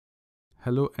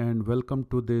Hello and welcome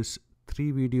to this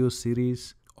 3-video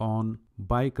series on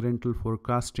bike rental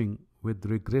forecasting with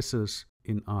regressors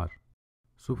in R.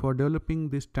 So for developing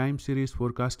this time series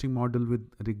forecasting model with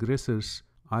regressors,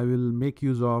 I will make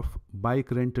use of bike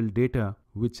rental data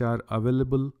which are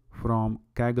available from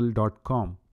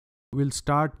kaggle.com. We'll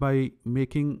start by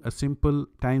making a simple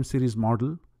time series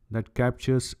model that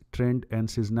captures trend and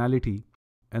seasonality,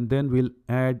 and then we'll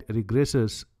add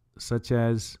regressors such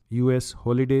as US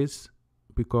holidays,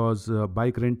 because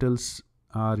bike rentals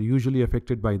are usually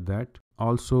affected by that.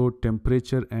 Also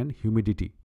temperature and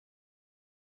humidity.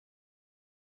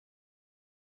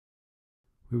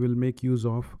 We will make use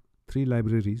of 3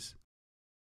 libraries.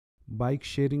 Bike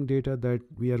sharing data that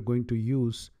we are going to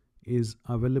use is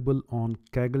available on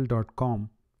kaggle.com.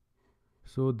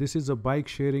 So this is a bike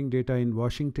sharing data in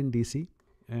Washington DC,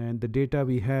 and the data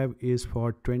we have is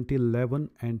for 2011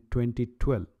 and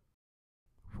 2012.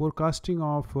 Forecasting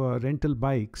of rental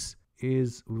bikes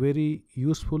is very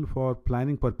useful for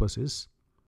planning purposes.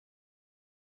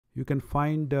 You can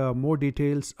find more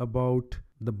details about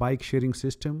the bike sharing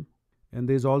system, and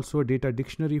there is also a data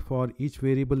dictionary for each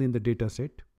variable in the data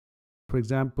set. For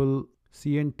example,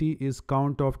 CNT is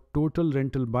count of total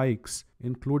rental bikes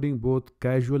including both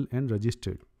casual and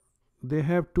registered. They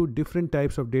have 2 different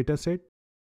types of data set.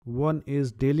 One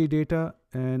is daily data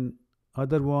and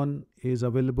other one is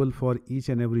available for each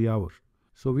and every hour.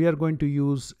 So we are going to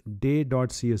use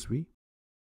day.csv.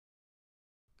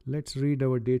 Let's read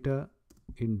our data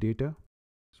in data.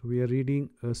 So we are reading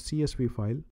a CSV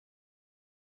file.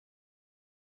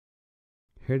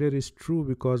 Header is true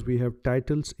because we have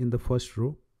titles in the first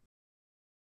row.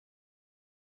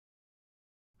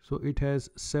 So it has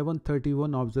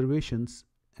 731 observations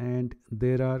and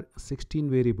there are 16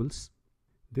 variables.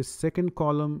 This second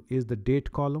column is the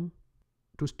date column.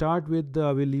 To start with,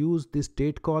 we'll use this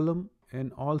date column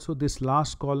and also this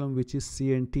last column, which is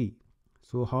CNT.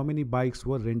 So how many bikes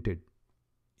were rented?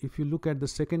 If you look at the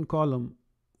second column,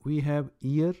 we have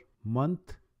year,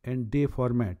 month and day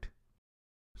format.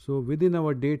 So within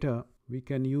our data, we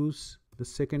can use the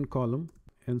second column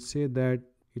and say that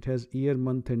it has year,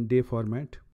 month and day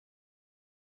format,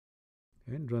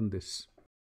 and run this.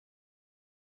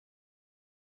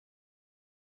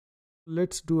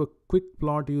 Let's do a quick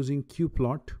plot using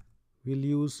qplot. We'll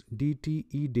use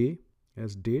dteday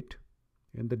as date,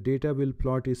 and the data we'll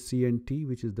plot is CNT,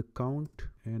 which is the count,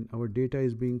 and our data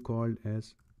is being called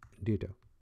as data.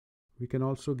 We can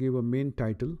also give a main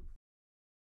title.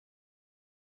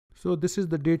 So this is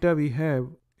the data we have.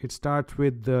 It starts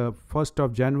with the 1st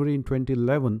of January in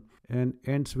 2011 and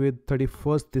ends with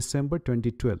 31st December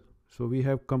 2012. So we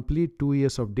have complete 2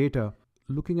 years of data.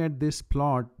 Looking at this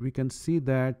plot, we can see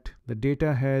that the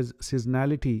data has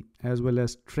seasonality as well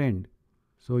as trend.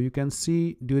 So you can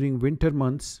see during winter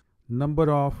months, number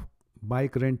of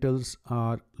bike rentals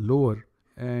are lower,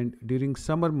 and during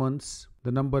summer months,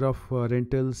 the number of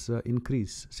rentals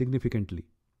increase significantly.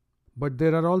 But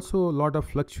there are also a lot of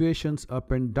fluctuations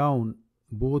up and down,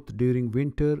 both during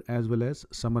winter as well as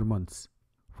summer months.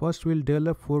 First, we'll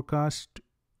develop forecast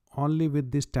only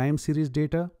with this time series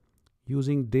data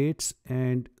using dates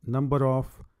and number of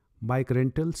bike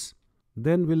rentals.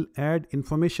 Then we'll add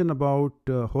information about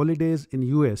holidays in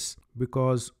US,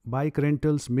 because bike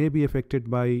rentals may be affected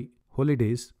by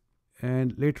holidays.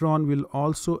 And later on we'll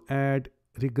also add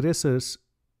regressors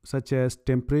such as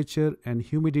temperature and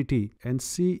humidity and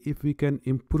see if we can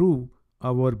improve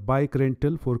our bike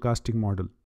rental forecasting model.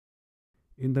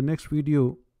 In the next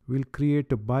video, we'll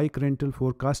create a bike rental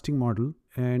forecasting model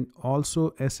and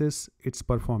also assess its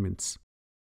performance.